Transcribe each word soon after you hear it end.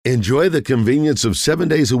Enjoy the convenience of 7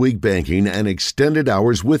 days a week banking and extended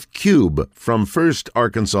hours with Cube from First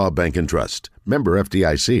Arkansas Bank and Trust. Member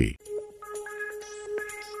FDIC.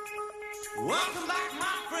 Welcome back,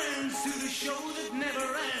 my friends, to the show that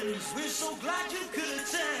never ends. We're so glad you could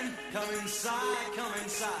attend. Come inside, come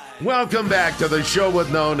inside. Welcome back to the show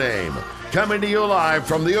with no name. Coming to you live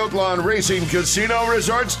from the Oaklawn Racing Casino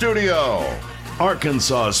Resort Studio.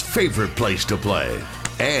 Arkansas's favorite place to play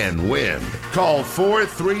and win. Call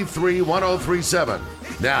 433-1037.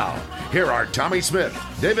 Now, here are Tommy Smith,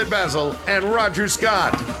 David Basil, and Roger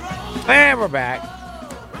Scott. And we're back.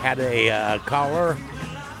 Had a caller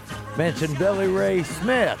mention Billy Ray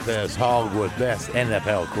Smith as Hogwood's best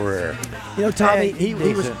NFL career. You know, Tommy, he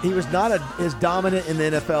was not as dominant in the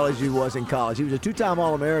NFL as he was in college. He was a two-time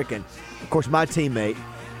All-American. Of course, my teammate.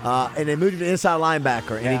 And they moved him to inside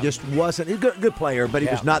linebacker, and he just wasn't. He's a good player, but he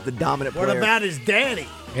was not the dominant player. What about his daddy?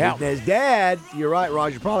 Yeah. His dad, you're right,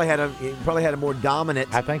 Roger, probably had a more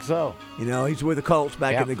dominant. I think so. You know, he's with the Colts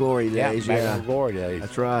back in the glory days. Back in the glory days.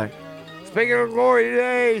 That's right. Speaking of glory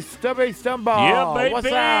days, Stubby Stumball. Yeah, baby. What's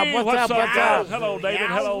up? What's up? Hello, David.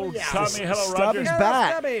 Hello, Tommy. Hello, Roger. Stubby's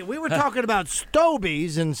back. Stubby. We were talking about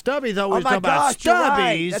Stobies, and Stubby's always my talking about gosh, you're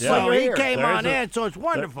right. Stubbies. That's So why we're he here. came There's on in, so it's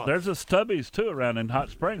wonderful. There's a Stubbies, too, around in Hot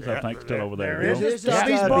Springs, I think, still over there. There is There's a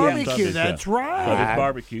Stubby's Stubby. barbecue. Stubby's, That's yeah. right. Stubby's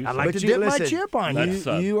barbecue. I like But to you dip my listen, chip on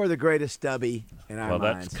you. You are the greatest Stubby in our Well,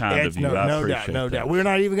 minds. that's kind of you. I no appreciate doubt, no that. doubt. We're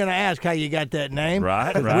not even going to ask how you got that name.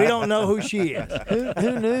 Right. We don't know who she is.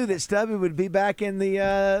 Who knew that Stubby would be back in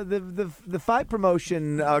the fight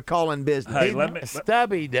promotion calling business? Hey, let me.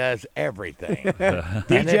 Stubby does everything.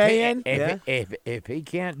 DJing? If he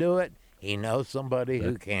can't do it, he knows somebody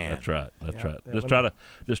who can. That's right. That's right.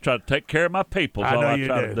 Just try to take care of my people. Is I all know I you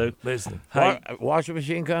try do. to do. Listen. Hey, Washing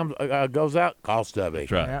machine goes out, call Stubby.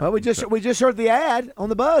 that's right. Well, we just heard the ad on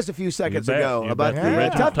the buzz a few seconds You bet, ago you about bet. the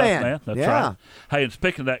original Tough Man. That's yeah. right. Hey, and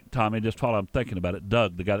speaking of that, Tommy, just while I'm thinking about it,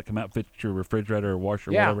 Doug, the guy that come out and fixed your refrigerator or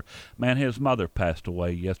washer or Yeah. whatever, man, his mother passed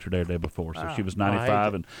away yesterday or the day before, so she was 95 I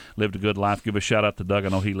hate and lived a good life. Give a shout out to Doug. I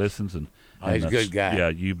know he listens. And He's a good guy. Yeah,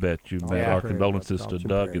 you bet. yeah. Our condolences to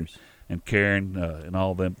Doug and Karen and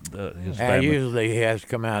all them, his And family. usually he has to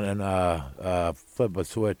come out and flip a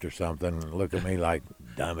switch or something and look at me like,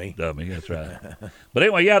 dummy. Dummy, that's right. But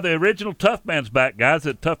anyway, yeah, the original Tough Man's back, guys.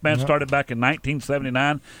 The Tough Man started back in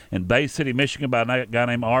 1979 in Bay City, Michigan by a guy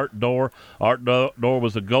named Art Dorr. Art Dorr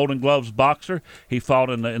was a Golden Gloves boxer. He fought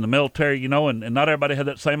in the military, you know, and not everybody had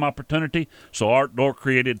that same opportunity. So Art Dorr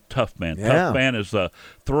created Tough Man. Yeah. Tough Man is 3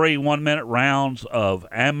 1-minute rounds of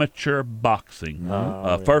amateur boxing.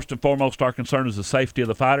 First and foremost, our concern is the safety of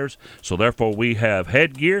the fighters. So therefore, we have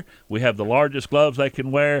headgear. We have the largest gloves they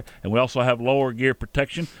can wear, and we also have lower gear protection.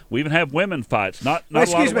 We even have women fights. Not a lot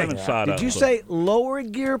Excuse of me. women's side. Did you say lower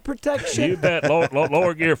gear protection? You bet.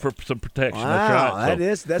 Lower gear for some protection. Wow,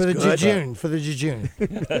 That's that's For the good. jejune. For the jejune.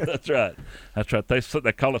 right. That's right. That's right.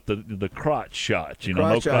 They call it the crotch shots. You know,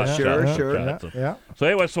 Crotch no crotch shot, shots. sure. That's right. Yeah. So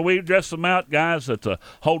anyway, so we dressed them out, guys. It's a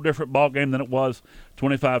whole different ball game than it was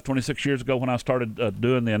 25, 26 years ago when I started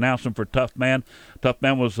doing the announcing for Tough Man. Tough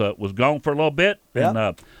Man was gone for a little bit.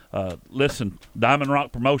 Yep. And listen, Diamond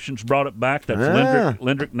Rock Promotions brought it back. That's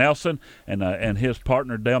Lendrick Nelson and his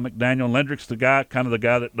partner Dale McDaniel. Lendrick's the guy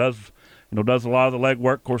that does a lot of the leg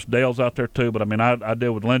work. Of course, Dale's out there too, but I mean, I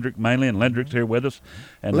deal with Lendrick mainly, and Lendrick's here with us.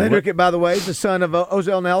 And Lendrick, by the way, is the son of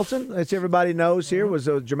Ozell Nelson, as everybody knows here, was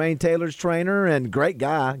Jermaine Taylor's trainer, and great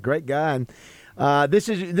guy. And this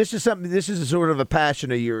is something. This is a sort of a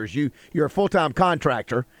passion of yours. You're a full-time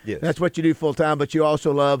contractor. Yes. That's what you do full-time. But you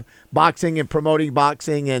also love boxing and promoting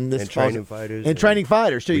boxing and this training fighters. And training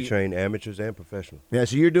fighters. So we train amateurs and professionals. Yeah.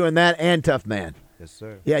 So you're doing that and Tough Man. Yes,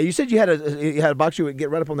 sir. Yeah. You said you had a boxer. Get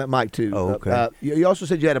right up on that mic too. Oh, okay. You also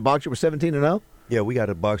said you had a boxer with 17-0. Yeah, we got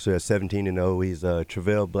a boxer at 17-0. He's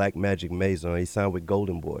Travell Black Magic Mason. He signed with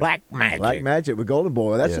Golden Boy. Black Magic with Golden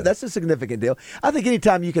Boy. That's a significant deal. I think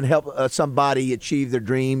anytime you can help somebody achieve their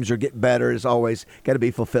dreams or get better is always got to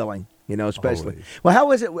be fulfilling. You know, especially. Always. Well,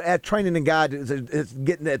 how is it at training and guide is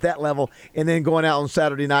getting at that level and then going out on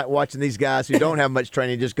Saturday night watching these guys who don't have much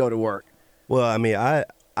training just go to work? Well, I mean, I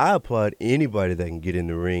applaud anybody that can get in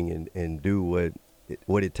the ring and do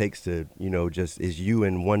what it takes to, you know, just is you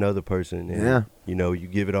and one other person. And, you know, you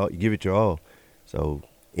give it your all. So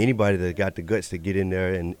anybody that got the guts to get in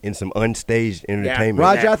there and in some unstaged entertainment.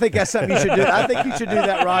 Roger, I think that's something you should do. I think you should do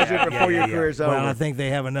that, Roger, before your career's over. Well, I think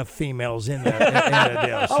they have enough females in the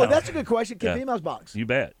deal. Oh, that's a good question. Can females box? You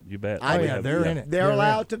bet. They're in it. They're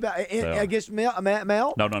allowed to against male?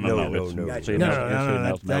 No.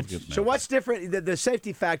 So what's different? The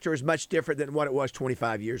safety factor is much different than what it was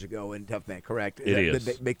 25 years ago in tough man, correct? It is.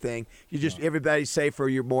 The big thing. You just everybody's safer.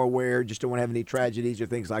 You're more aware. Just don't want to have any tragedies or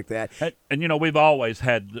things like that. And we've always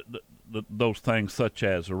had those things such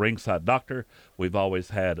as a ringside doctor. We've always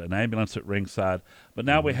had an ambulance at ringside. But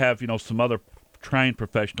now we have, some other trained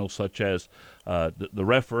professionals such as the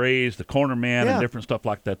referees, the cornermen, and different stuff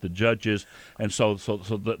like that, the judges. And so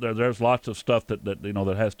there's lots of stuff that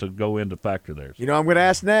that has to go into factor there. I'm going to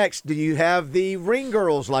ask next, do you have the ring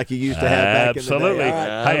girls like you used to have back in the day?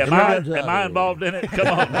 Absolutely. Hey, am I involved in it? Come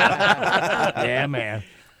on. Yeah, man.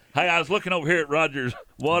 Hey, I was looking over here at Roger's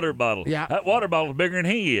water bottle. Yeah. That water bottle's bigger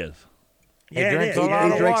than he is. Yeah,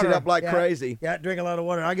 He drinks it up like crazy. Yeah, I drink a lot of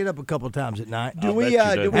water. I get up a couple times at night. Do we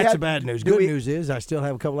That's have the bad news. Good news is I still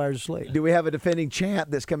have a couple hours of sleep. Do we have a defending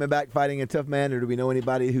champ that's coming back fighting a tough man, or do we know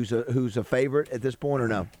anybody who's a favorite at this point, or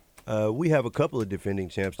no? We have a couple of defending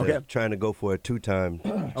champs that are trying to go for a two-time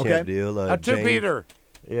champ deal. A two-beater.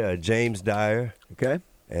 Yeah, James Dyer. Okay.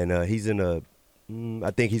 And he's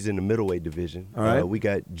I think he's in the middleweight division. All right. We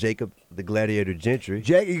got Jacob the Gladiator Gentry.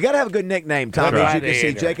 You got to have a good nickname, Tommy. As you can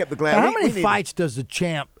see, Jacob the Gladiator. How many fights does the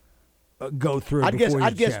champ go through? I'd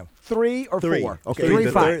guess 3 or 4. Okay, three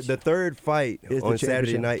fights. The third fight is on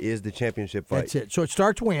Saturday night is the championship fight. That's it. So it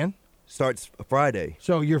starts when? Starts Friday.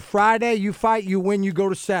 So your Friday, you fight, you win, you go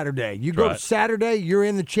to Saturday. You go to Saturday, you're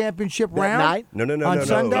in the championship round. Night? On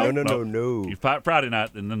Sunday? No. You fight Friday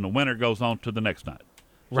night, and then the winner goes on to the next night.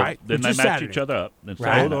 So Right. Then Which they is match Saturday. each other up. Then Right.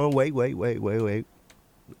 Saturday Hold night. on, wait.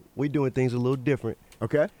 We're doing things a little different.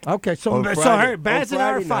 Okay. Okay, so On Baz and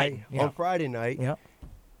I are fighting. On Friday night. Yeah.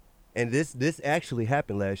 And this actually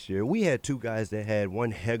happened last year. We had two guys that had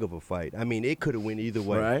one heck of a fight. I mean, it could have went either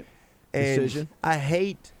way. Right. And Decision. I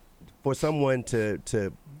hate for someone to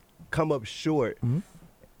come up short. Mm-hmm.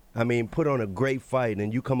 I mean, put on a great fight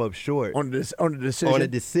and you come up short On a decision. on a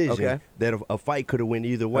decision Okay. that a fight could have went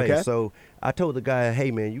either way. Okay. So I told the guy,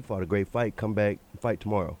 hey, man, you fought a great fight. Come back and fight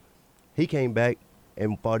tomorrow. He came back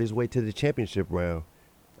and fought his way to the championship round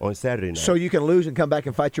on Saturday night. So you can lose and come back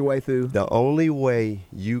and fight your way through. The only way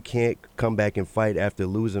you can't come back and fight after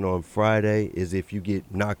losing on Friday is if you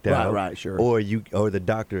get knocked out. Right, sure. Or the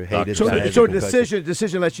doctor, hey, this So, guy has so a concussion.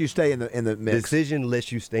 decision lets you stay in the mix. Decision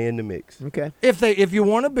lets you stay in the mix. Okay. If you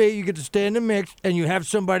want to be, you get to stay in the mix, and you have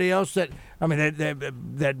somebody else that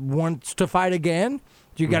wants to fight again.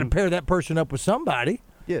 You got to pair that person up with somebody.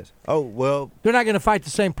 Yes. Oh, well, They're not going to fight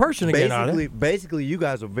the same person again, are they? basically, you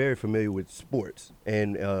guys are very familiar with sports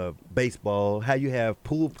and baseball. How you have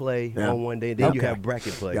pool play on one day, then you Okay. have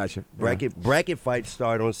bracket play. Gotcha. Bracket fights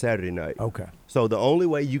start on Saturday night. Okay. So the only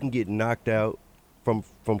way you can get knocked out from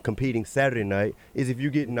competing Saturday night is if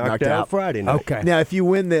you get knocked out Friday night. Okay. Now, if you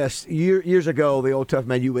win this, years ago, the old tough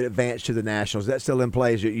man, you would advance to the Nationals. That's still in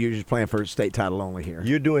play. You're just playing for state title only here.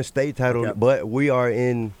 You're doing state title, Yep. but we are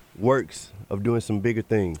in works of doing some bigger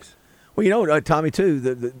things. Well, Tommy, too,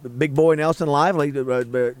 the big boy Nelson Lively,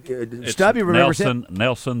 Stubby, remembers him.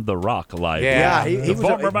 Nelson the Rock Lively. Yeah, he the was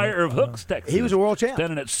former mayor of Hooks, Texas. He was a world champ.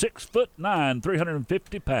 Standing at 6'9",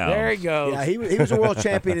 350 pounds. There he goes. Yeah, he was a world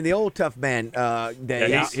champion in the old tough man days.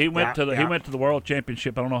 Yeah, he went to the World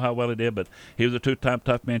Championship. I don't know how well he did, but he was a two-time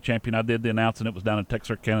tough man champion. I did the announcing. It was down in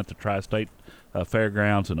Texarkana at the Tri-State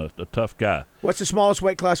Fairgrounds, and a tough guy. What's the smallest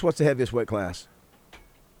weight class? What's the heaviest weight class?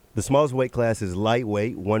 The smallest weight class is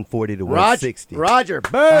lightweight, 140 to 160. Roger,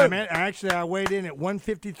 boom. Actually, I weighed in at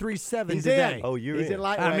 153.7 He's today. in. Oh, you're He's in. in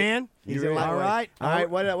lightweight. I'm in. He's You're in in. lightweight. All All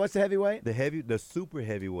right. What's the heavyweight? The super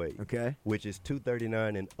heavyweight. Okay. Which is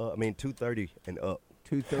 239 and up. 230 and up.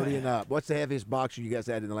 230 and up. What's the heaviest boxer you guys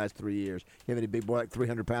had in the last 3 years? You have any big boy like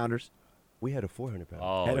 300 pounders? We had a 400 pound.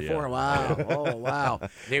 Oh, Had a yeah. 400. Wow. Oh, wow.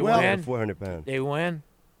 They Well, win. 400 pound. They win.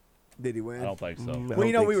 Did he win? I don't think so. Well,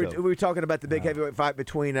 you know, we were talking about the big heavyweight fight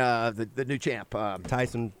between the new champ.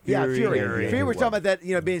 Tyson Yeah, Fury. Fury. and Fury was White. talking about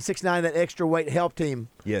that, being 6'9", that extra weight helped him.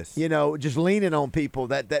 Yes. Just leaning on people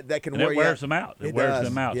that can And wear it you wears out. them out. It It wears does,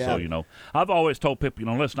 them out. yeah. So, I've always told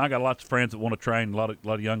people, listen, I got lots of friends that want to train, a lot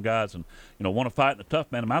of young guys, and, want to fight in the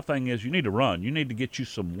tough man. And my thing is, you need to run. You need to get you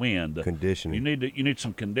some wind. Conditioning. You need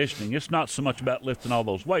some conditioning. It's not so much about lifting all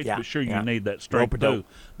those weights, Yeah, but sure, yeah. you need that strength Rope-a-dope.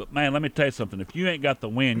 too. But, man, let me tell you something. If you ain't got the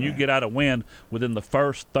wind, you get out of wind within the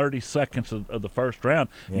first 30 seconds of the first round.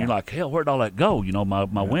 And you're like, hell, where'd all that go?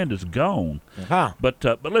 My wind is gone. Huh. But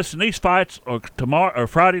listen, these fights are tomorrow or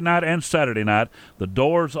Friday night and Saturday night. The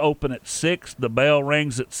doors open at 6. The bell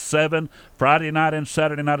rings at 7. Friday night and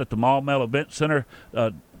Saturday night at the Maumelle Event Center.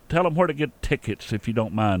 Tell them where to get tickets if you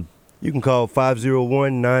don't mind. You can call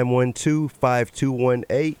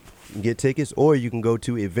 501-912-5218 and get tickets, or you can go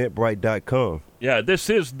to eventbrite.com. Yeah, this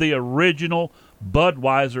is the original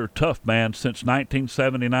Budweiser Tough Man since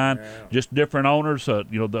 1979. Just different owners, I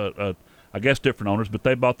guess different owners, but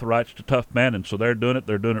they bought the rights to Tough Man, and so they're doing it.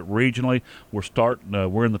 They're doing it regionally. We're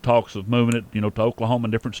in the talks of moving it, to Oklahoma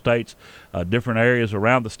and different states, different areas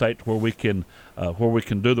around the state where we can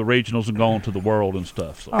do the regionals and go on to the world and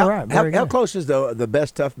stuff. So. All right. How close is the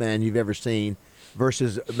best Tough Man you've ever seen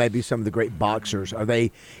versus maybe some of the great boxers?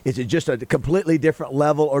 Is it just a completely different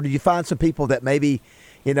level, or do you find some people that maybe,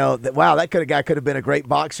 that guy could have been a great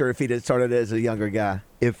boxer if he'd had started as a younger guy?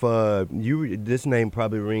 If this name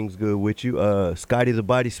probably rings good with you, Scotty the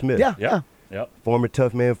Body Smith. Yeah. Yep. Former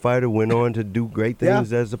Tough Man fighter, went on to do great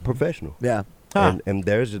things as a professional. Yeah. And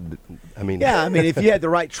there's if you had the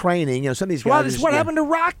right training, some of these guys. Well, that's what happened to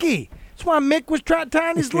Rocky. That's why Mick was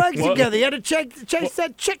tying his legs together. He had to chase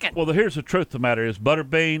that chicken. Well, here's the truth of the matter is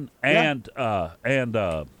Butterbean and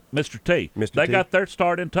Mr. T. They got their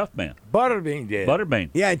start in Tough Man. Butterbean did.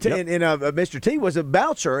 Butterbean. Yeah, and Mr. T was a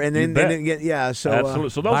bouncer, and then so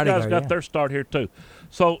absolutely. So those guys got their start here too.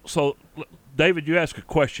 So David, you asked a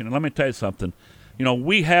question, and let me tell you something.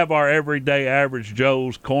 We have our everyday average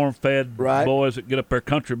Joes, corn-fed boys that get up there,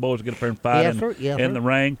 country boys that get up there and fight in the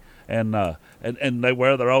ring, and they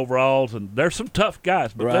wear their overalls, and there's some tough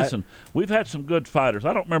guys. But listen, we've had some good fighters.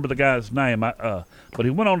 I don't remember the guy's name, but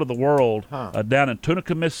he went on to the world down in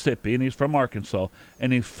Tunica, Mississippi, and he's from Arkansas,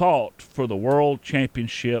 and he fought for the world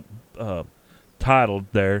championship title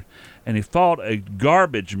there. And he fought a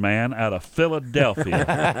garbage man out of Philadelphia.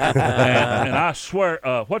 and I swear,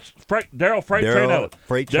 what's Daryl Freight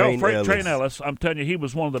Train Ellis? I'm telling you, he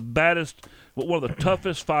was one of the baddest, one of the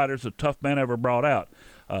toughest fighters a Tough Man ever brought out.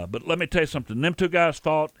 But let me tell you something. Them two guys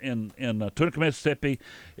fought in Tunica, Mississippi.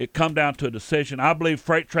 It come down to a decision. I believe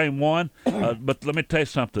Freight Train won, but let me tell you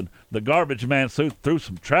something. The garbage man threw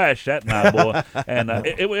some trash that night, boy. And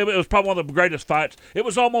it was probably one of the greatest fights. It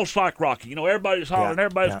was almost like Rocky. Everybody's hollering,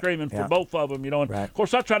 everybody's screaming for both of them. And of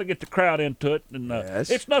course, I try to get the crowd into it. And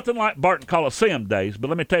it's nothing like Barton Coliseum days, but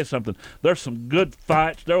let me tell you something. There's some good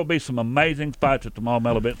fights. There will be some amazing fights at the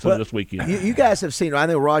Maumelle Event Center this weekend. You guys have seen, I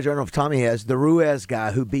know Roger, I don't know if Tommy has, the Ruiz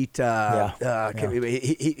guy who beat he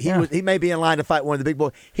may be in line to fight one of the big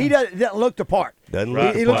boys. He doesn't look the part.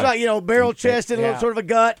 He looks like barrel chested, a little sort of a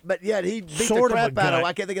gut, but yet he beat the crap out of.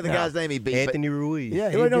 I can't think of the guy's name he beat. Anthony Ruiz.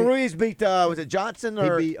 Yeah, Ruiz beat was it Johnson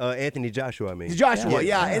or he beat Anthony Joshua? Joshua.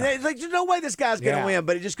 And there's there's no way this guy's gonna win,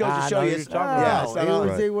 but it just goes to show you.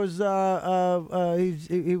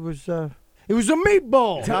 He was a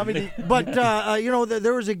meatball. But,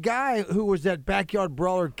 there was a guy who was that backyard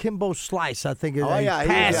brawler, Kimbo Slice, I think. He's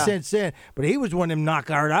passed since then. But he was one of them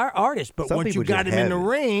knockout artists. But once you got him in the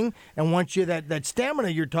ring, and once you that stamina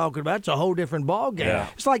you're talking about, it's a whole different ball game. Yeah.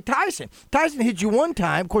 It's like Tyson. Tyson hit you one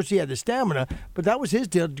time. Of course, he had the stamina, but that was his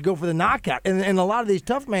deal to go for the knockout. And a lot of these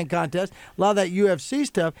tough man contests, a lot of that UFC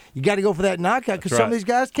stuff, you got to go for that knockout because some of these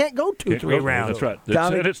guys can't go 2-3 rounds. That's right.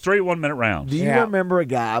 It's 3 1-minute rounds. Do you remember a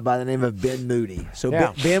guy by the name of Ben Moody? So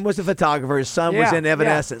Ben was a photographer. His son was in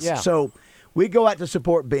Evanescence. So we go out to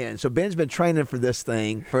support Ben. So Ben's been training for this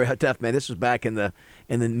thing for a Tough Man. This was back in the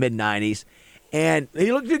mid '90s, and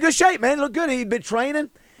he looked in good shape, man. He looked good. He'd been training.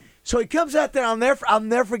 So he comes out there. I'll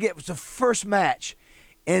never forget. It was the first match.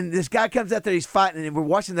 And this guy comes out there, he's fighting, and we're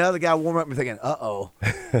watching the other guy warm up, and we're thinking,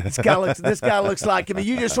 this guy looks like him. And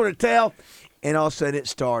you just sort of tell. And all of a sudden it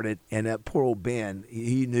started, and that poor old Ben,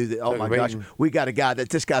 he knew that, oh, my gosh, we got a guy that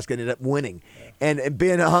this guy's going to end up winning. And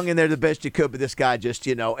Ben hung in there the best you could, but this guy just,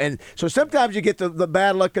 And so sometimes you get the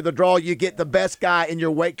bad luck of the draw. You get the best guy in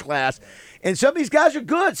your weight class. And some of these guys are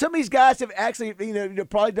good. Some of these guys have actually,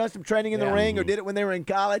 probably done some training in the ring or did it when they were in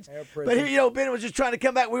college. But here, Ben was just trying to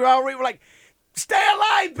come back. We were like, stay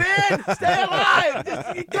alive, Ben! Stay alive!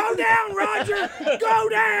 Go down, Roger! Go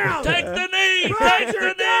down! Take the knee! Roger, Take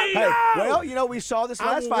the knee! Hey, well, we saw this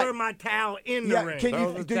last fight. I will wear my towel in the ring. Do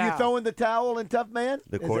you throw in the towel in Tough Man?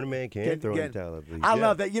 The corner man can throw in the towel, I believe. I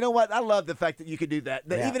love that. You know what? I love the fact that you could do that.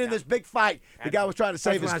 Even in this big fight, the guy was trying to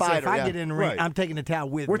save his fighter. If I get in the ring, I'm taking the towel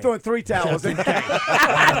with me. We're throwing 3 towels in case.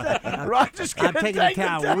 Roger's I'm taking the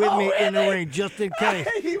towel with me in the ring just in case.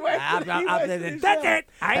 That's it.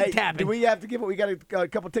 I ain't tapping. Do we have to give We got a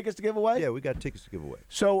couple tickets to give away? Yeah, we got tickets to give away.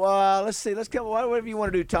 So let's see. Let's come. Whatever you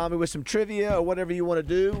want to do, Tommy, with some trivia or whatever you want to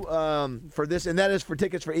do for this, and that is for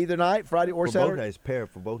tickets for either night, Friday or Saturday. For both nights, pair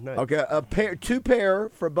for both nights. Okay, two pair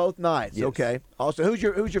for both nights. Yes. Okay. Also, who's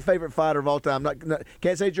your favorite fighter of all time?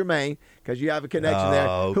 Can't say Jermaine because you have a connection there.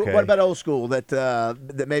 Okay. What about old school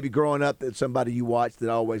that maybe growing up that somebody you watched that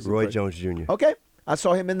always Roy Jones Jr. Okay. I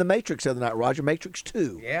saw him in The Matrix the other night, Roger. Matrix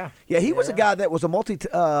 2. Yeah. Yeah, he was a guy that was a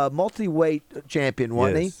multi-weight champion,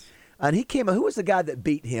 wasn't he? And he came. Who was the guy that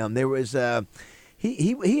beat him? There was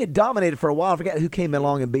he had dominated for a while. I forget who came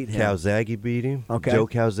along and beat him. Calzaghe beat him. Okay. Joe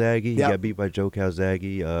Calzaghe. He Yep. got beat by Joe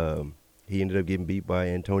Calzaghe. He ended up getting beat by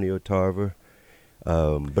Antonio Tarver.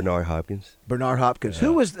 Bernard Hopkins. Bernard Hopkins.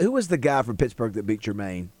 Who was the guy from Pittsburgh that beat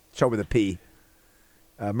Jermaine? Start with a P.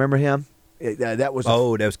 Remember him? That was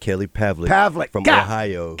that was Kelly Pavlik. Pavlik from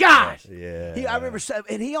Ohio. Gosh, yeah. I remember,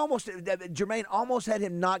 and he Jermaine almost had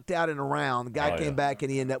him knocked out in a round. The guy came back and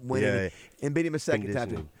he ended up winning and beat him a second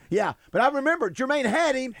time. Yeah, but I remember Jermaine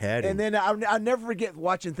had him. And then I never forget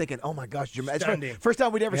watching, thinking, "Oh my gosh, Jermaine!" First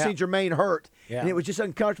time we'd ever seen Jermaine hurt, and it was just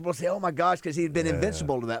uncomfortable to say, "Oh my gosh," because he had been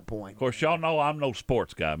invincible to that point. Of course, y'all know I'm no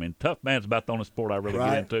sports guy. I mean, Tough Man's about the only sport I really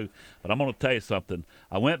get into. But I'm going to tell you something.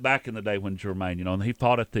 I went back in the day when Jermaine, and he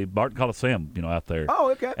fought at the Barton Coliseum, out there. Oh,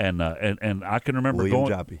 okay. And I can remember William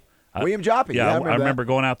going. Joppy. William Joppy. Yeah, I remember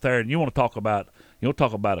going out there, and you want to talk about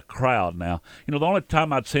a crowd now. The only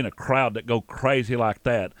time I'd seen a crowd that go crazy like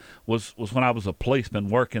that was when I was a policeman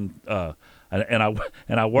working. And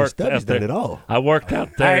I worked out there. Done it all. I worked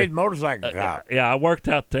out there. Hey, motorcycle cop. I worked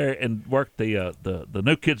out there and worked the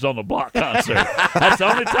New Kids on the Block concert. That's the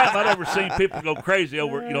only time I'd ever seen people go crazy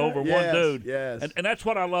over one dude. Yes. And that's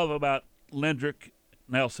what I love about Lendrick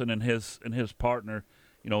Nelson and his partner,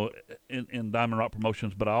 in Diamond Rock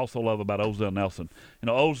Promotions, but I also love about Ozell Nelson.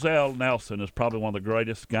 Ozell Nelson is probably one of the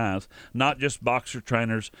greatest guys, not just boxer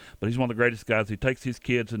trainers, but he's one of the greatest guys. He takes his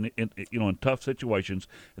kids in tough situations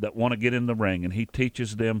that want to get in the ring, and he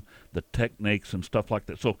teaches them the techniques and stuff like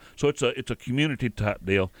that. So it's a community type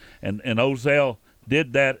deal, and Ozell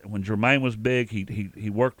did that when Jermaine was big. He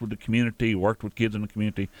worked with the community. He worked with kids in the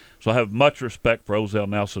community. So I have much respect for Ozell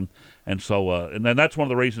Nelson, and so and then that's one of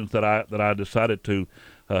the reasons that I decided to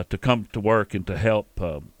come to work and to help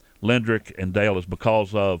Lendrick and Dale is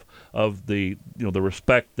because of the the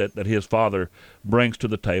respect that his father brings to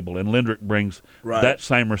the table, and Lendrick brings that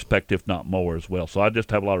same respect, if not more, as well. So I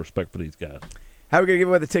just have a lot of respect for these guys. How are we going to give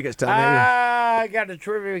away the tickets, Tommy? I got a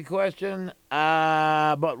trivia question,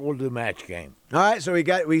 but we'll do match game. All right, so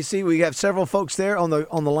we have several folks there on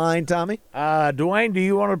the line, Tommy. Dwayne, do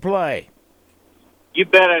you want to play? You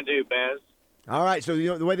bet I do, Baz. All right, so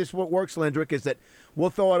the way this works, Lendrick, is that we'll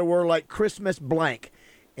throw out a word like Christmas blank,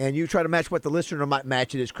 and you try to match what the listener might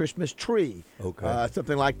match it as Christmas tree. Okay.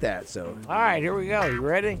 Something like that. So. All right, here we go. You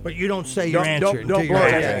ready? But you don't say your answer. Don't blur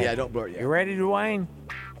it. Yeah, don't blur it. You ready, Dwayne?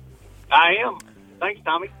 I am. Thanks,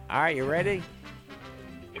 Tommy. All right, you ready?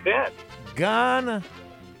 You bet. Gun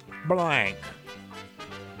blank.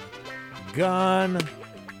 Gun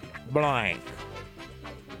blank.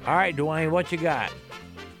 All right, Dwayne, what you got?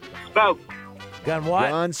 Smoke. Gun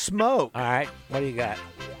what? Gun smoke. All right, what do you got?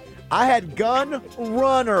 I had gun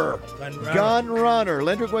runner. Gun runner.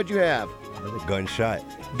 Lendrick, what'd you have? Gunshot.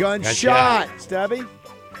 Gunshot. Stubby?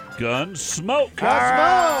 Gun smoke. Gun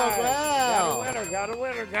smoke. Wow. Got a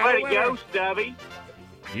winner. Way to go, Stubby.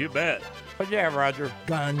 You bet. What'd you have, Roger?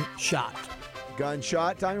 Gunshot.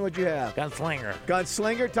 Gunshot. Tommy, what'd you have? Gunslinger.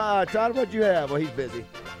 Gunslinger. Todd, what'd you have? Well, he's busy.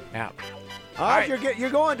 Yeah. All right, you're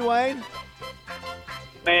going, Dwayne.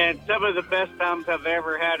 Man, some of the best times I've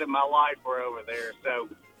ever had in my life were over there. So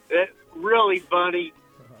it's really funny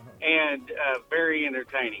and very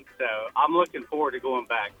entertaining. So I'm looking forward to going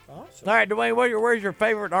back. Awesome. All right, Dwayne, where's your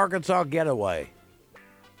favorite Arkansas getaway?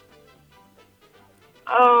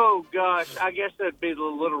 Oh, gosh. I guess that'd be the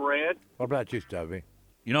Little Red. What about you, Stubby?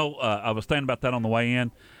 I was thinking about that on the way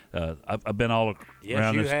in. I've been all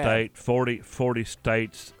around the state, 40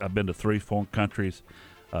 states. I've been to 3 foreign countries.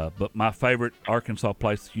 But my favorite Arkansas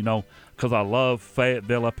place, because I love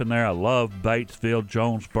Fayetteville up in there. I love Batesville,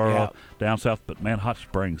 Jonesboro, down south. But, man, Hot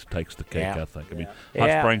Springs takes the cake, I think. I mean,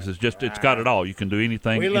 Hot Springs is just, it's got it all. You can do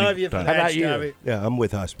anything. We love you for that, How about you? Yeah, I'm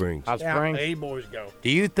with Hot Springs. Hot Springs? Hey, boys, go.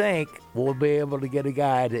 Do you think we'll be able to get a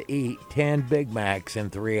guy to eat 10 Big Macs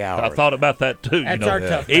in 3 hours? I thought about that, too. That's our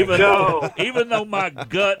tough even though my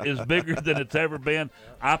gut is bigger than it's ever been,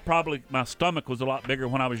 my stomach was a lot bigger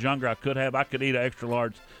when I was younger. I could eat an extra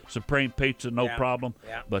large Supreme pizza, no problem.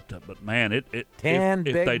 Yeah. But man, it 10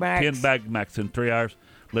 Big Macs. 10 Big Macs in 3 hours.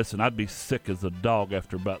 Listen, I'd be sick as a dog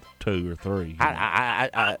after about 2 or 3.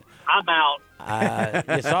 I'm out.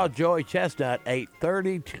 You saw Joey Chestnut ate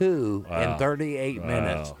 32 in 38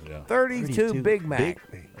 minutes. Yeah. 32 Big Mac.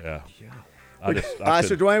 Yeah.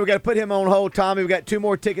 So Dwayne, we got to put him on hold. Tommy, we got 2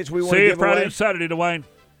 more tickets we want to See you give Friday away. and Saturday, Dwayne.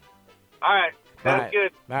 All right. Sounds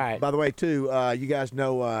good. All right. By the way, too, you guys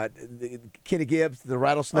know Kenny Gibbs, the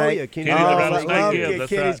rattlesnake. Oh, yeah, Kenny the Rattlesnake Gibbs, that's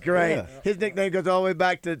Kenny's right. great. Yeah. His nickname goes all the way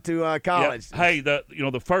back to college. Yeah. Hey,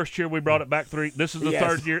 the first year we brought it back 3. This is the Yes.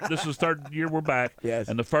 third year. This is the third year we're back. Yes.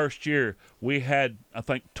 And the first year we had, I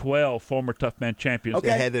think, 12 former Tough Man champions. Okay.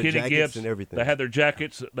 They had their Kenny jackets Gibbs, and everything. They had their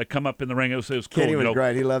jackets. They come up in the ring. It was cool. Kenny was you know.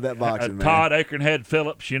 great. He loved that boxing, man. Todd Akerhead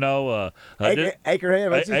Phillips, you know. Akerhead,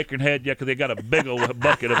 what's his- Akerhead, yeah, because they got a big old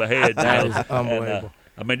bucket of a head. That you know. is unbelievable.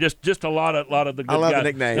 I mean, just a lot of the good I love guys. the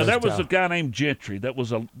nicknames. Now, there was Tough. a guy named Gentry that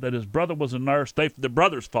his brother was a nurse. The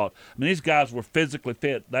brothers fought. I mean, these guys were physically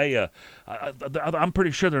fit. I'm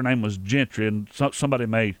pretty sure their name was Gentry, and somebody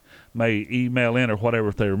may email in or whatever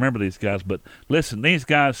if they remember these guys. But listen, these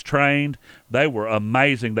guys trained. They were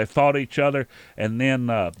amazing. They fought each other, and then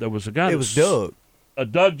there was a guy. It was Doug.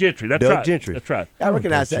 Doug Gentry. That's Doug right. Gentry. That's right. I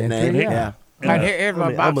recognize that name. Yeah. Yeah. All right, here's my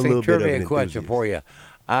I'm a boxing little bit of trivia an question enthusiast. for you.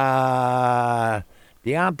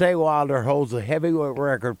 Deontay Wilder holds the heavyweight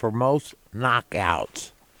record for most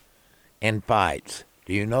knockouts in fights.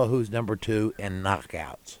 Do you know who's number 2 in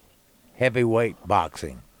knockouts? Heavyweight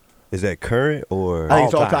boxing. Is that current or I think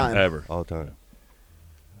it's all All time. time. Ever. all time?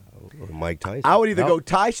 Mike Tyson. I would either go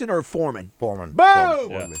Tyson or Foreman. Foreman.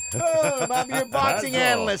 Boom! Yeah. Boom! I'm your boxing That's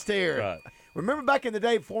all. analyst here. Right. Remember back in the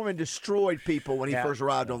day, Foreman destroyed people when he Yeah. first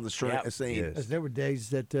arrived on the Yep. scene. Yes. There were days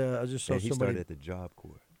that I just saw And he somebody. started at the Job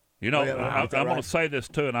Corps. You know, Oh, yeah, I'm right. going to say this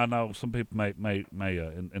too, and I know some people may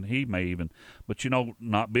and he may even, but you know,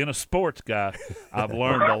 not being a sports guy, I've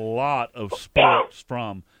learned a lot of sports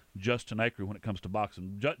from Justin Acre when it comes to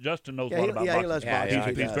boxing. Justin knows a lot about boxing. he loves Yeah, boxing. yeah,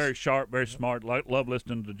 He He's does. very sharp, very smart. Love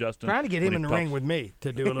listening to Justin. Trying to get him when in he the ring talks. with me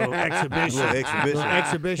to do a little exhibition. Little exhibition. Little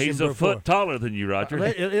exhibition He's a before. foot taller than you, Roger.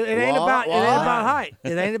 It ain't What? about height.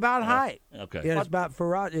 It ain't about height. Okay. Yeah, it's about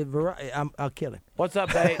variety. I'll kill him. What's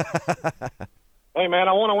up, Nate? Hey, man,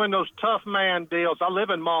 I want to win those Tough Man deals. I live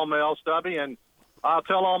in Maumelle, Stubby, and I'll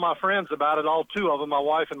tell all my friends about it, all 2 of them, my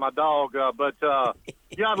wife and my dog. But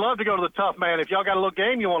yeah, I'd love to go to the Tough Man. If y'all got a little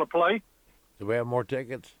game you want to play. Do we have more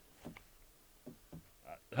tickets?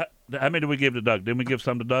 How many did we give to Doug? Didn't we give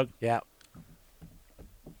some to Doug? Yeah.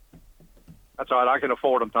 That's all right. I can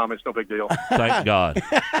afford them, Tommy. It's no big deal. Thank God.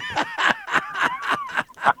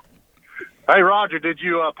 Hey, Roger, did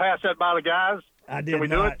you pass that by the guys? I did Can we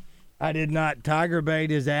do not. it? I did not. Tiger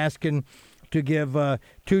Bait is asking to give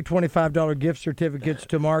 2 $25 gift certificates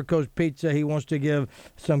to Marco's Pizza. He wants to give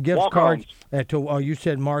some gift Walk-ons. cards to. Oh, you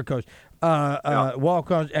said Marco's.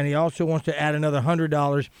 Walk-ons, and he also wants to add another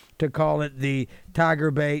 $100 to call it the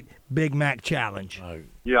Tiger Bait Big Mac Challenge.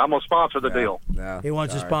 Yeah, I'm going to sponsor the deal. No, He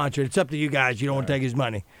wants to sorry. sponsor it. It's up to you guys. You don't want to take his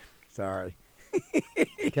money. Sorry.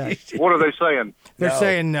 Okay. What are they saying? They're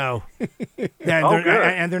saying no. They're, Oh, good.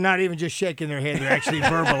 and they're not even just shaking their head. They're actually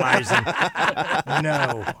verbalizing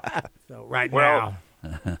no. So right Well,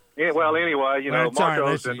 now. Yeah, well, anyway, you know, Well, sorry,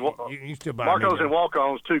 Marco's listen, and you still buy Marco's me, and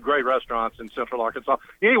Walk-On's, 2 great restaurants in Central Arkansas.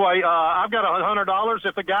 Anyway, I've got $100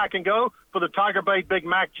 if the guy can go for the Tiger Bait Big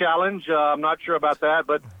Mac Challenge. I'm not sure about that,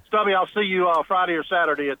 but Stubby, I'll see you Friday or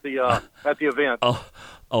Saturday at the event.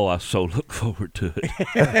 Oh, I so look forward to it.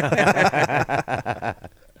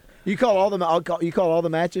 You call all the you call all the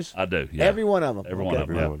matches? I do. Yeah. Every one of them. Every one of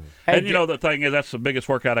them. Every Yeah. one of them. And you know the thing is, that's the biggest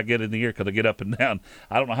workout I get in the year because I get up and down.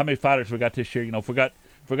 I don't know how many fighters we got this year. You know, if we got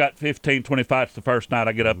 15, 20 fights the first night,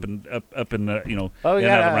 I get up and up in the we in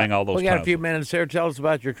got, the ring all those we times. got a few minutes here. Tell us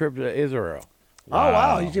about your trip to Israel. Oh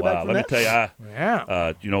wow! You get back Wow. from Let that? me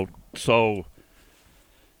tell you, you know, so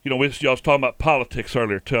you know, y'all was talking about politics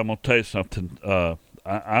earlier too. I'm gonna tell you something.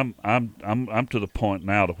 I'm to the point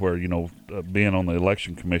now to where, you know, being on the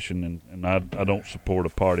election commission, and I don't support a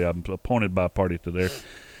party. I'm appointed by a party to there.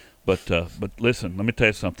 But listen, let me tell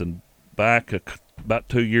you something. Back about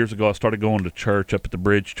 2 years ago, I started going to church up at the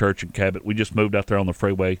Bridge Church in Cabot. We just moved out there on the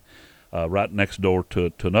freeway, right next door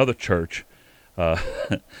to another church,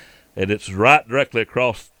 and it's right directly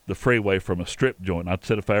across the freeway from a strip joint. I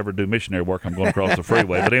said if I ever do missionary work, I'm going across the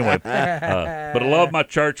freeway. But anyway, but I love my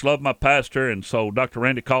church, love my pastor, and so Dr.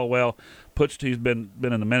 Randy Caldwell he's been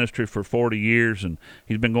in the ministry for 40 years, and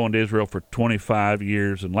he's been going to Israel for 25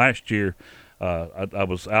 years. And last year, I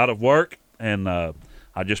was out of work, and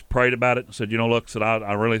I just prayed about it and said, you know, look,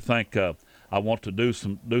 I really think I want to do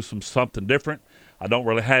something different. I don't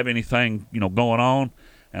really have anything, you know, going on.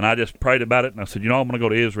 And I just prayed about it, and I said, you know, I'm going to go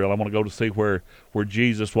to Israel. I'm going to go to see where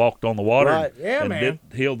Jesus walked on the water, Right. Yeah, and man.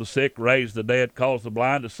 healed the sick, raised the dead, caused the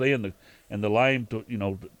blind to see, and and the lame to,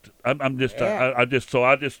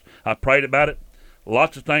 I prayed about it.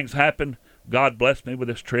 Lots of things happened. God blessed me with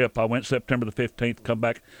this trip. I went September the 15th, come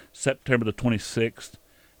back September the 26th,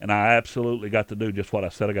 and I absolutely got to do just what I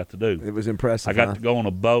said I got to do. It was impressive. I got to go on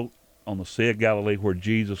a boat on the Sea of Galilee where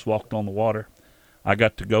Jesus walked on the water. I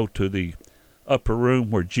got to go to the upper room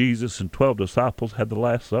where Jesus and 12 disciples had the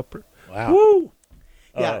Last Supper. Wow. Woo!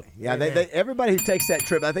 They, everybody who takes that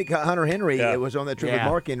trip, I think Hunter Henry was on that trip with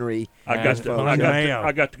Mark Henry. I got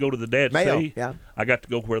to go to the Dead Sea. Yeah. I got to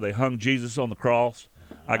go where they hung Jesus on the cross.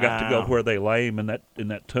 I got to go where they lay him in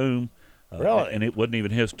that tomb. Really? And it wasn't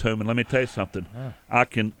even his tomb. And let me tell you something. I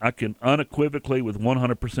can unequivocally with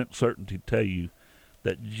 100% certainty tell you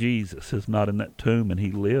that Jesus is not in that tomb, and he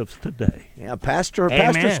lives today. Yeah, Pastor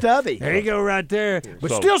Amen. Stubby. There you go right there. But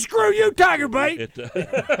So- still screw you, Tiger Bait.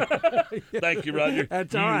 Thank you, Roger.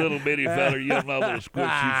 That's you all right. little bitty feller, you know I'm going to squish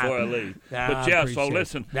you before I leave. I But yeah, so appreciate it.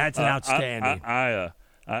 listen. That's an outstanding. I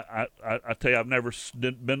tell you,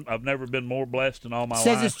 I've never been more blessed in all my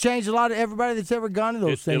Says life. it's changed a lot of everybody that's ever gone to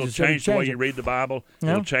those things. It'll It's really change the way changed you it. read the Bible.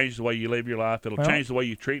 Yeah. It'll change the way you live your life. It'll change the way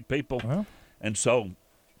you treat people. Yeah. And so,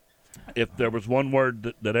 if there was one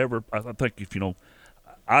word that ever, I think if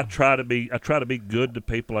I try to be good to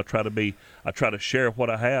people. I try to share what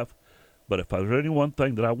I have. But if there's any one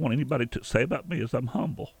thing that I want anybody to say about me is I'm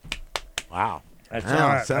humble. Wow. That's all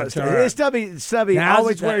right. That's all right. Stubby Now's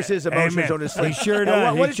always the- wears his emotions Amen. on his sleeve. He sure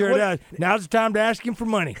does. He sure does. Now's the time to ask him for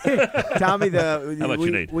money. Tommy, How much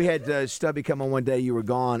you need? we had Stubby come on one day. You were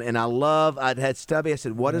gone, and I'd had Stubby. I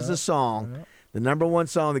said, "What is the song? The number one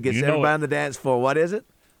song that gets You know everybody it. on the dance floor? What is it?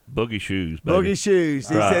 Boogie shoes, baby. Boogie Shoes."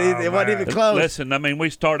 He Right. said it wasn't even close. Listen, I mean, we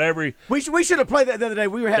start every. We should have played that the other day.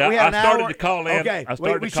 We had Yeah, an I started hour. to call in. Okay, I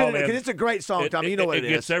started we to call should in. because it's a great song, Tommy. You know what it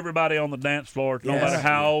gets is. everybody on the dance floor, no Yes. matter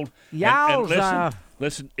how old. Y'all's, And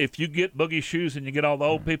listen, if you get Boogie Shoes and you get all the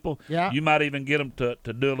old people, you might even get them to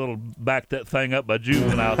do a little back that thing up by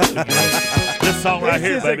Juvenile. This song right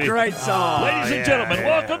here, This is baby. a great song. Ladies and gentlemen,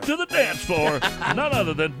 welcome to the dance floor. None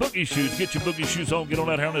other than Boogie Shoes. Get your Boogie Shoes on. Get on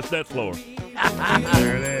out here on this dance floor.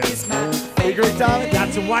 There it is. You agree, Tommy? Got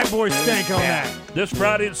some white boy stank on that. This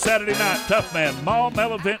Friday and Saturday night, Tough Man, Mall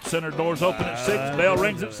Mel Event Center. Doors open at 6. Bell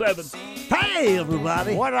rings at 7. Hey,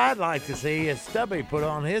 everybody. What I'd like to see is Stubby put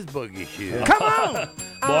on his boogie shoes. Come on.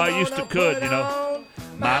 Boy, I used to could, you know.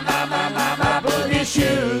 My Boogie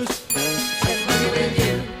shoes.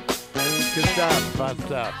 Good stuff. Fun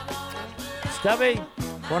stuff. Stubby,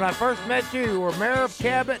 when I first met you were mayor of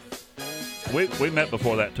Cabot. We met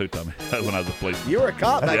before that too, Tommy, when I was a policeman. You were a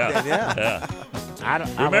cop back Yeah. then, yeah.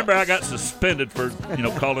 I Remember, I got suspended for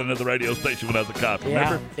calling into the radio station when I was a cop.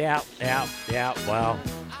 Remember? Yeah. Well,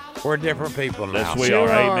 we're different people now. Yes, we Sure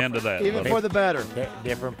are. Amen to that. Even for the better.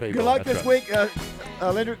 Different people. Good luck That's this right.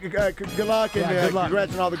 week, Linda. Good luck, and good luck.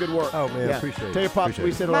 congrats on all the good work. Oh, man, appreciate it. Tell your pops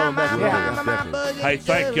we said hello and best wishes. Hey,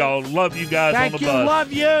 thank y'all. Love you guys on Thank the you. bus.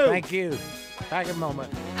 Love you. Thank you. Take a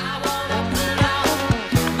moment.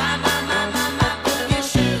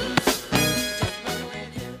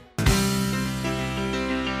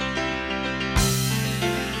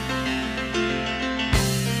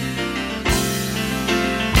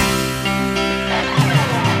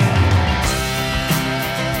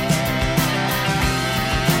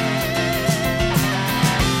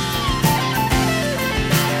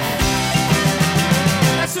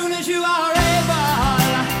 As soon as you are able,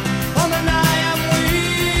 woman, I am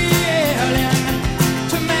willing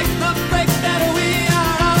to make the break that we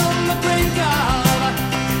are on the brink of.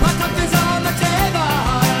 My cup is on the table,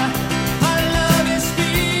 my love is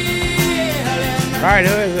feeling. All right,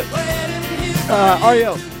 who is it? Waiting here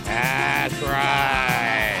Ariel. That's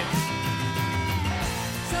right.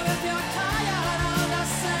 so if you're tired of the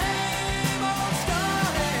same old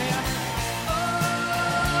story, oh,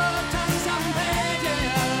 turn some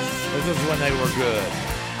pages. This is when they were good.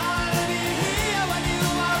 I'll be here when you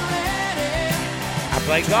are ready. I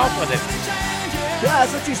played golf with him. Yeah,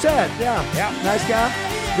 that's what you said. Yeah. Yeah. Nice guy.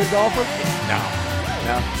 Good golfer. No.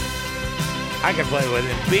 I could play with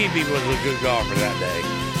him. BB was a good golfer that day.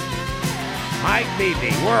 Mike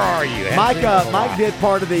BB, where are you? Mike did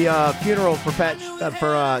part of the funeral for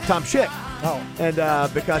Tom Schick. Oh. And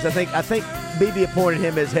because I think BB appointed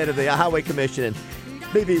him as head of the Highway Commission, and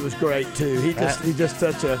BB was great too. He's just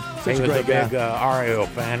such a He was a great big guy. REO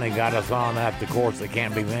fan and got us on at the course that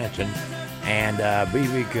can't be mentioned. And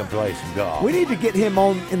BB can play some golf. We need to get him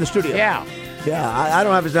on in the studio. Yeah. Yeah, I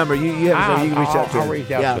don't have his number. You have his number. You can reach out to him. I'll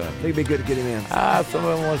reach out yeah, to him. I think it'd be good to get him in.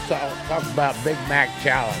 Someone wants to talk about Big Mac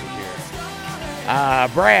Challenge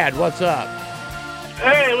here. Brad, what's up?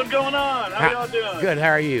 Hey, what's going on? How y'all doing? Good, how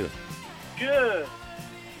are you? Good.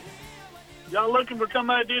 Y'all looking for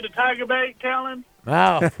somebody to do the tiger bait challenge?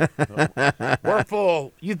 No. We're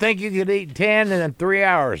full. You think you could eat 10 in 3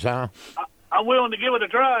 hours, huh? I'm willing to give it a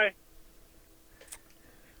try.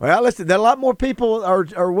 Well, listen, there are a lot more people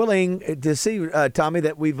are willing to see, Tommy,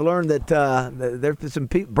 that we've learned that there's some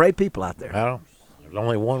brave people out there. Well, there's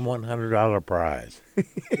only one $100 prize. Do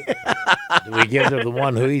we give it to the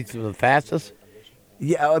one who eats the fastest?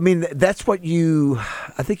 Yeah, I mean, that's what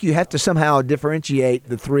I think you have to somehow differentiate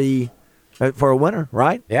the three for a winner,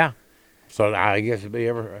 right? Yeah. So I guess it'd be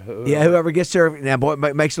whoever. Yeah, whoever gets there. Now, boy,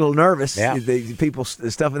 it makes you a little nervous. Yeah. The people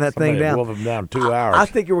stuffing that thing down. Wolf them down 2 hours. I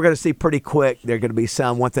think we're going to see pretty quick. There are going to be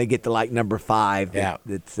some once they get to like number 5. Yeah,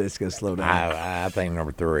 it's going to slow down. I think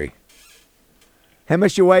number 3. How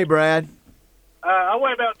much you weigh, Brad? I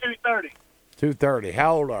weigh about 230. 230.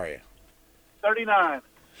 How old are you? 39.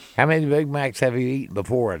 How many Big Macs have you eaten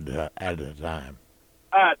before at a time?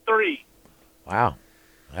 3. Wow.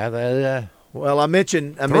 Well, I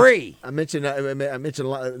mentioned 3. I mentioned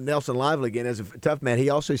Nelson Lively again as a tough man. He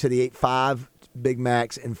also said he ate 5 Big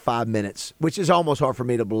Macs in 5 minutes, which is almost hard for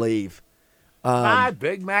me to believe. 5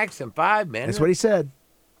 Big Macs in 5 minutes? That's what he said.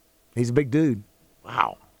 He's a big dude.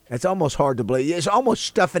 Wow. It's almost hard to believe. It's almost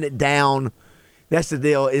stuffing it down. That's the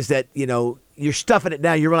deal, is that, you're stuffing it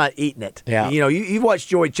down. You're not eating it. Yeah. You've watched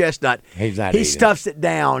Joey Chestnut. He's not He eating stuffs it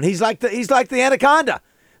down. He's like the anaconda.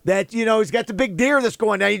 That, he's got the big deer that's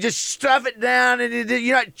going down. You just stuff it down, and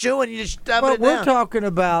you're not chewing. You just stuff it down. We're talking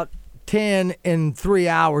about 10 in 3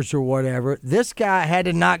 hours or whatever. This guy had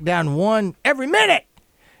to knock down one every minute.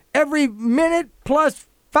 Every minute plus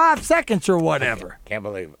 5 seconds or whatever. Can't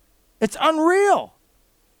believe it. It's unreal.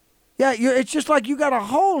 Yeah, it's just like you got a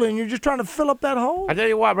hole and you're just trying to fill up that hole. I tell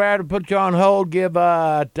you what, Brad, to put you on hold, give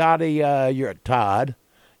Todd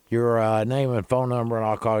your name and phone number, and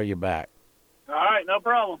I'll call you back. All right, no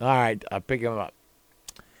problem. All right, I'll pick him up.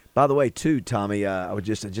 By the way, too, Tommy, I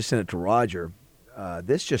just sent it to Roger.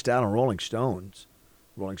 This just out on Rolling Stone,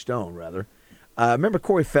 rather. Remember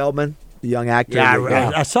Corey Feldman, the young actor?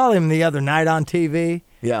 Yeah, I saw him the other night on TV.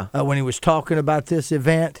 Yeah, when he was talking about this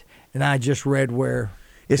event, and I just read where.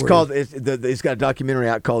 It's called. It's got a documentary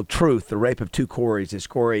out called "Truth: The Rape of Two Coreys."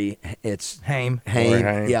 It's Haim.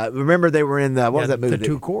 Yeah, remember they were in what was that movie? The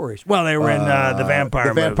Two Coreys. Well, they were in the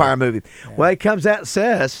vampire movie. Yeah. Well, it comes out and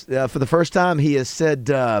says for the first time he has said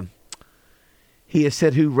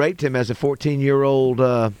who raped him as a 14-year-old.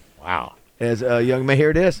 Wow. As a young man,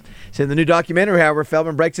 here it is. So in the new documentary, however,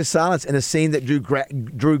 Feldman breaks his silence in a scene that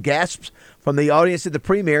drew gasps from the audience at the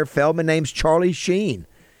premiere. Feldman names Charlie Sheen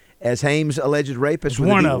as Haim's alleged rapist.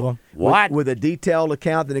 One of them. With a detailed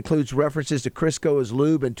account that includes references to Crisco as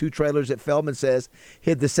lube and 2 trailers that Feldman says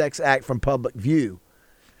hid the sex act from public view.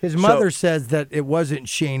 His mother says that it wasn't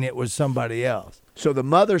Sheen, it was somebody else. So the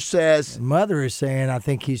mother says... His mother is saying, I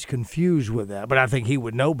think he's confused with that, but I think he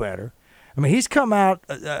would know better. I meid he's come out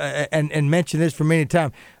and mentioned this for many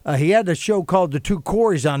times. He had a show called The Two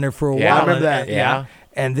Coreys on there for a while. I remember that. Yeah.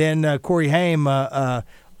 And then Corey Haim...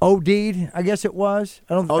 OD'd, I guess it was.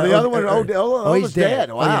 The other one, he's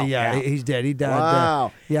dead. Wow. Yeah, he's dead. He died.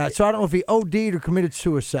 Wow. So I don't know if he OD'd or committed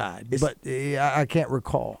suicide, but I can't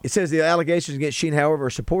recall. It says the allegations against Sheen, however, are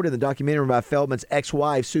supported in the documentary by Feldman's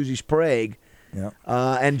ex-wife, Susie Sprague,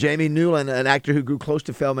 and Jamie Newland, an actor who grew close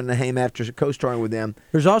to Feldman and Haim after co-starring with them.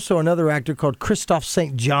 There's also another actor called Christophe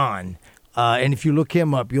St. John. And if you look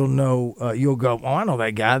him up, you'll know. You'll go, I know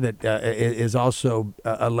that guy that is also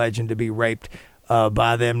alleged to be raped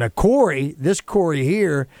by them. Now, this Corey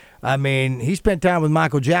here, he spent time with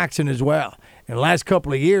Michael Jackson as well. In the last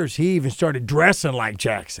couple of years, he even started dressing like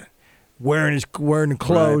Jackson, wearing the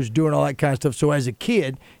clothes, doing all that kind of stuff. So as a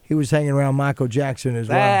kid, he was hanging around Michael Jackson as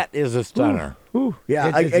well. That is a stunner. Ooh.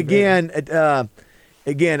 Yeah, again,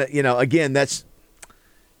 that's...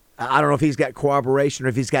 I don't know if he's got corroboration or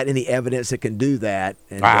if he's got any evidence that can do that.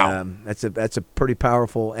 And, wow, that's a pretty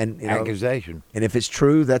powerful accusation. And if it's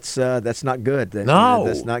true, that's not good. No,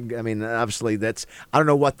 that's not. Obviously, that's. I don't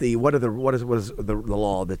know what is the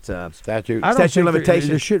law that statute of limitations.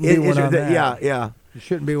 There shouldn't be one on that. Yeah. There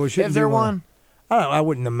shouldn't be one. Is there one? I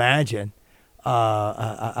wouldn't imagine.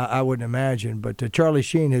 I wouldn't imagine, but Charlie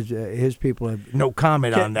Sheen, his people have no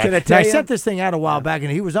comment on that. I sent this thing out a while back,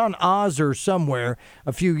 and he was on Oz or somewhere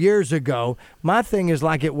a few years ago. My thing is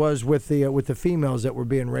like it was with the females that were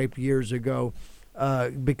being raped years ago,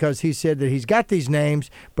 because he said that he's got these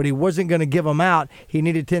names, but he wasn't going to give them out. He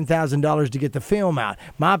needed $10,000 to get the film out.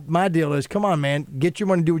 My deal is, come on, man, get your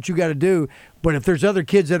money, do what you got to do, But if there's other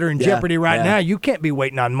kids that are in jeopardy right now, you can't be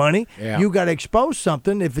waiting on money. Yeah. You got to expose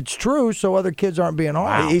something if it's true, so other kids aren't being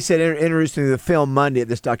harmed. He said, introducing the film Monday at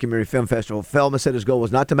this documentary film festival, Feldman said his goal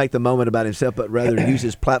was not to make the moment about himself, but rather to use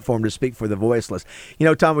his platform to speak for the voiceless. You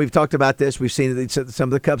know, Tom, we've talked about this. We've seen some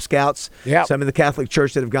of the Cub Scouts, some of the Catholic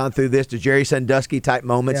Church that have gone through this, the Jerry Sandusky type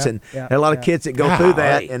moments, and a lot of kids that go through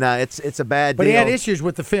that, and it's a bad deal. But he had issues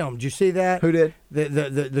with the film. Did you see that? Who did?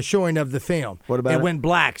 The showing of the film. What about it? It went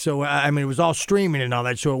black. So, I mean, it was all streaming and all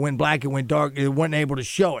that. So it went black, it went dark. They weren't able to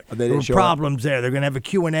show it. They there were didn't show problems there. They're going to have a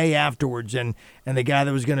Q&A afterwards, and the guy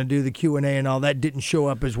that was going to do the Q&A and all that didn't show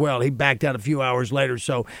up as well. He backed out a few hours later.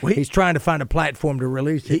 So he's trying to find a platform to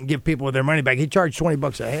release it and give people their money back. He charged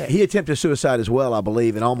 $20 a head. He attempted suicide as well, I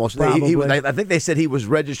believe, and almost. I think they said he was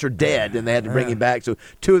registered dead, and they had to bring him back. So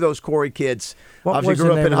two of those Corey kids obviously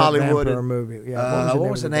grew up in Hollywood. Movie? What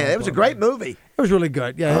was the name? It was a great movie. It was really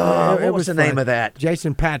good. Yeah. What was the name of that?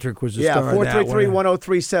 Jason Patrick was the star of that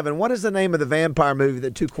 433-1037. What is the name of the vampire movie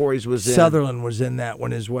that two Corys was in? Sutherland was in that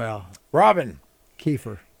one as well. Robin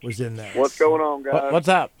Kiefer was in that. What's going on, guys? What's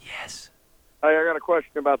up? Yes. Hey, I got a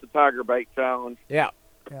question about the Tiger Bait Challenge. Yeah.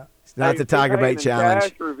 It's not the Tiger Bait Challenge.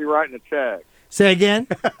 Cash or is he writing a check? Say again?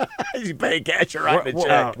 He's paying cash or writing a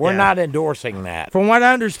check. We're not endorsing that. From what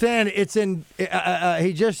I understand, it's in.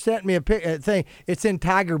 He just sent me a thing. It's in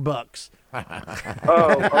Tiger Bucks. Oh,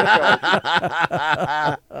 okay.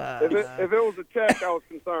 if it was a check, I was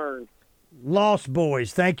concerned. Lost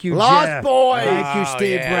Boys. Thank you, Lost Jeff. Boys. Thank you,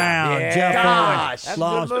 Steve Brown. Jeff Gosh. Owen.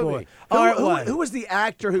 Lost Boys. Who was the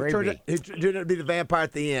actor who turned out to be the vampire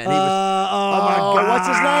at the end? He oh my God! What's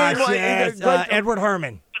his name? Yes. Edward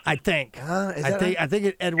Herman. I think. I think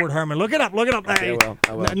it's Edward Herman. Look it up. Okay,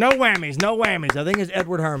 I will. No whammies. I think it's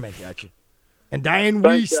Edward Herman. Gotcha. And Diane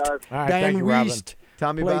Thanks, Wiest. guys. Right, Diane thank you, Robin. Wiest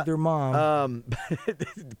Tommy played their mom.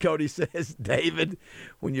 Cody says, David,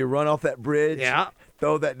 when you run off that bridge,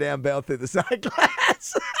 throw that damn bell through the side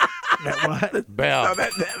glass. That what? Bell. Throw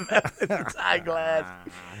that damn bell through the side glass.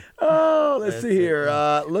 Oh, let's see here.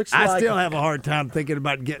 Looks like I still have a hard time thinking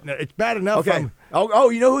about getting it. It's bad enough. Okay.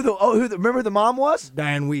 You know who remember who the mom was?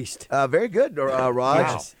 Diane Wiest. Very good,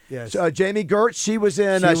 Raj. Yes. Jamie Gertz, she was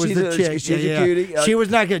in. She's the chick. She's a cutie. She was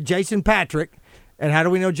not good. Jason Patrick. And how do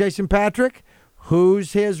we know Jason Patrick?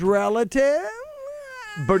 Who's his relative?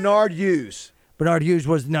 Bernard Hughes. Bernard Hughes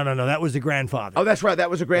was no. That was the grandfather. Oh, that's right. That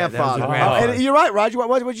was a grandfather. grandfather. And you're right, Roger.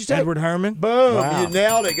 What did you say? Edward Herman. Boom! Wow. You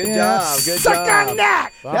nailed it. Good job. Good Suck job. on that.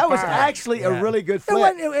 That was actually a really good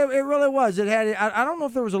flick. It really was. It had. I don't know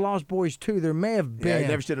if there was a Lost Boys 2. There may have been. Yeah, you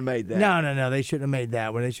never should have made that. No. They shouldn't have made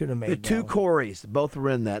that one. They should have made the that two one. Corys, both were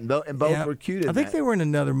in that, and both were cute in I think that. they were in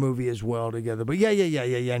another movie as well together. But yeah.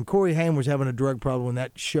 And Corey Haim was having a drug problem when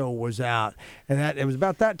that show was out, and it was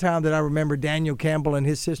about that time that I remember Daniel Campbell and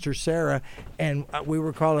his sister Sarah, and we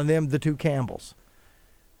were calling them the two Campbells.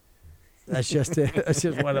 That's just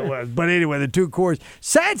what it was. But anyway, the two Corys.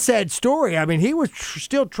 Sad story. I mean, he was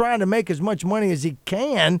still trying to make as much money as he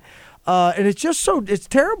can, and it's just it's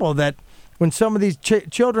terrible that when some of these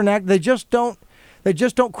children act, they just don't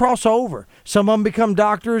cross over. Some of them become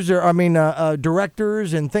doctors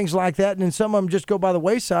directors and things like that, and then some of them just go by the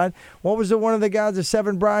wayside. What was it? One of the guys, the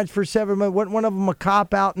 7 Brides for 7 Months. One of them a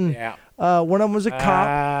cop out, and one of them was a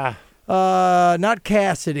cop. Not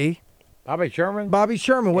Cassidy. Bobby Sherman? Bobby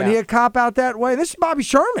Sherman. Wasn't he a cop out that way? This is Bobby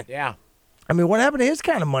Sherman. Yeah. I mean, what happened to his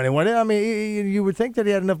kind of money? You would think that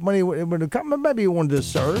he had enough money. Maybe he wanted to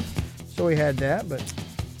serve, so he had that. But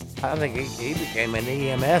I think he became an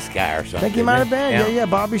EMS guy or something. I think he might have been. Yeah,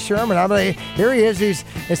 Bobby Sherman. I mean, here he is. He's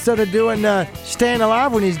instead of doing Staying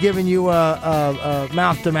Alive when he's giving you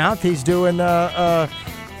mouth to mouth, he's doing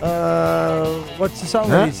what's the song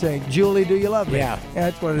that he's saying? Julie, do you love me? Yeah,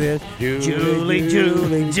 that's what it is. Julie,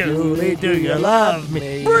 do you love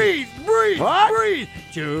me? Breathe. What? Breathe.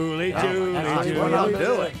 Julie, Julie. What I'm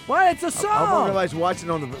doing? What? It's a song. I hope everybody's watching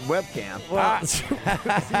on the webcam.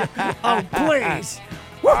 Oh, please.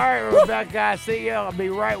 All right, Rebecca, I see you. I'll be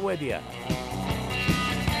right with you.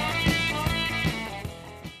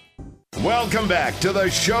 Welcome back to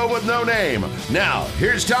the show with no name. Now,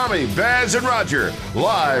 here's Tommy, Baz, and Roger,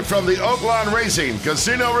 live from the Oaklawn Racing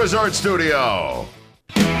Casino Resort Studio.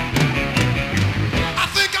 I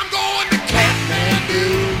think I'm going to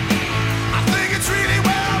Kathmandu. I think it's really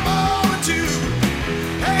where I'm going to.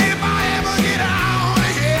 Hey, if I ever get out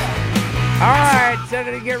of here. All right,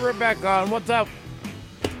 Senator, get Rebecca on. What's up?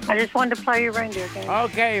 I just wanted to play your reindeer game.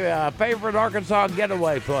 Okay, favorite Arkansas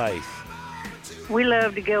getaway place? We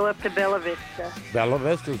love to go up to Bella Vista. Bella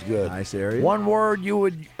Vista's good. Nice area. One word you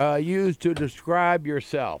would use to describe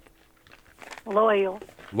yourself? Loyal.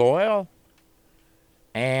 Loyal?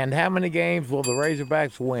 And how many games will the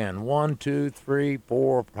Razorbacks win? 1, 2, 3,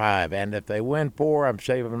 4, 5. And if they win 4, I'm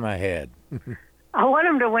shaving my head. I want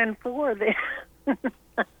them to win 4 then.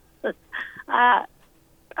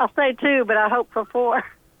 I'll say 2, but I hope for 4.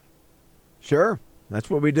 Sure. That's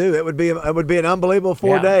what we do. It would be an unbelievable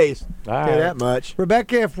 4 days. I'll tell you that much.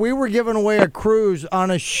 Rebecca, if we were giving away a cruise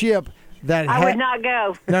on a ship that I would not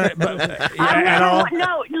go. No, at all?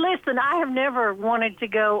 No, listen, I have never wanted to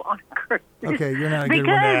go on a cruise. Okay, you're not a good one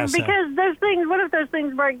to ask. Because those things, what if those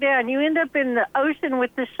things break down? You end up in the ocean with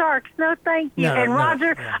the sharks. No, thank you.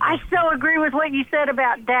 Roger, I so agree with what you said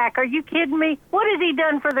about Dak. Are you kidding me? What has he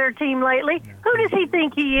done for their team lately? Who does he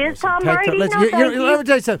think he is? Tom Brady? Let me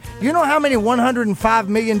tell you something. You know how many $105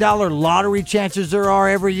 million lottery chances there are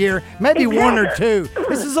every year? Maybe 1 or 2.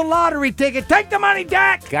 This is a lottery ticket. Take the money,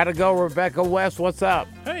 Dak. Gotta go, Rebecca West. What's up?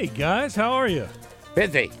 Hey, guys. How are you?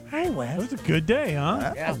 Busy. Hey, Wes. It was a good day,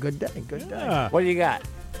 huh? Yeah, good day. Good day. Yeah. What do you got?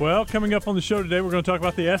 Well, coming up on the show today, we're going to talk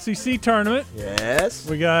about the SEC tournament. Yes.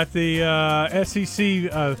 We got the SEC,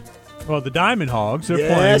 the Diamond Hogs. They're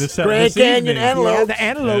playing this Grand Canyon evening. Antelopes. Yeah, the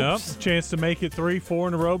Antelopes. Yep. Chance to make it 3-4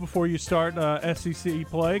 in a row before you start SEC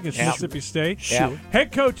play against Mississippi State. Sure.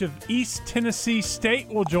 Head coach of East Tennessee State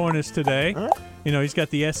will join us today. You know, he's got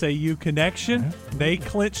the SAU connection. They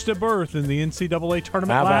clinched a berth in the NCAA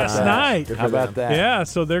tournament last night. How about that? Yeah,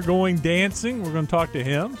 so they're going dancing. We're going to talk to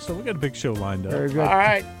him. So we got a big show lined up. Very good. All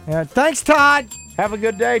right. Yeah, thanks, Todd. Have a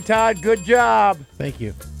good day, Todd. Good job. Thank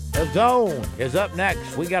you. The Zone is up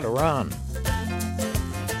next. We got to run.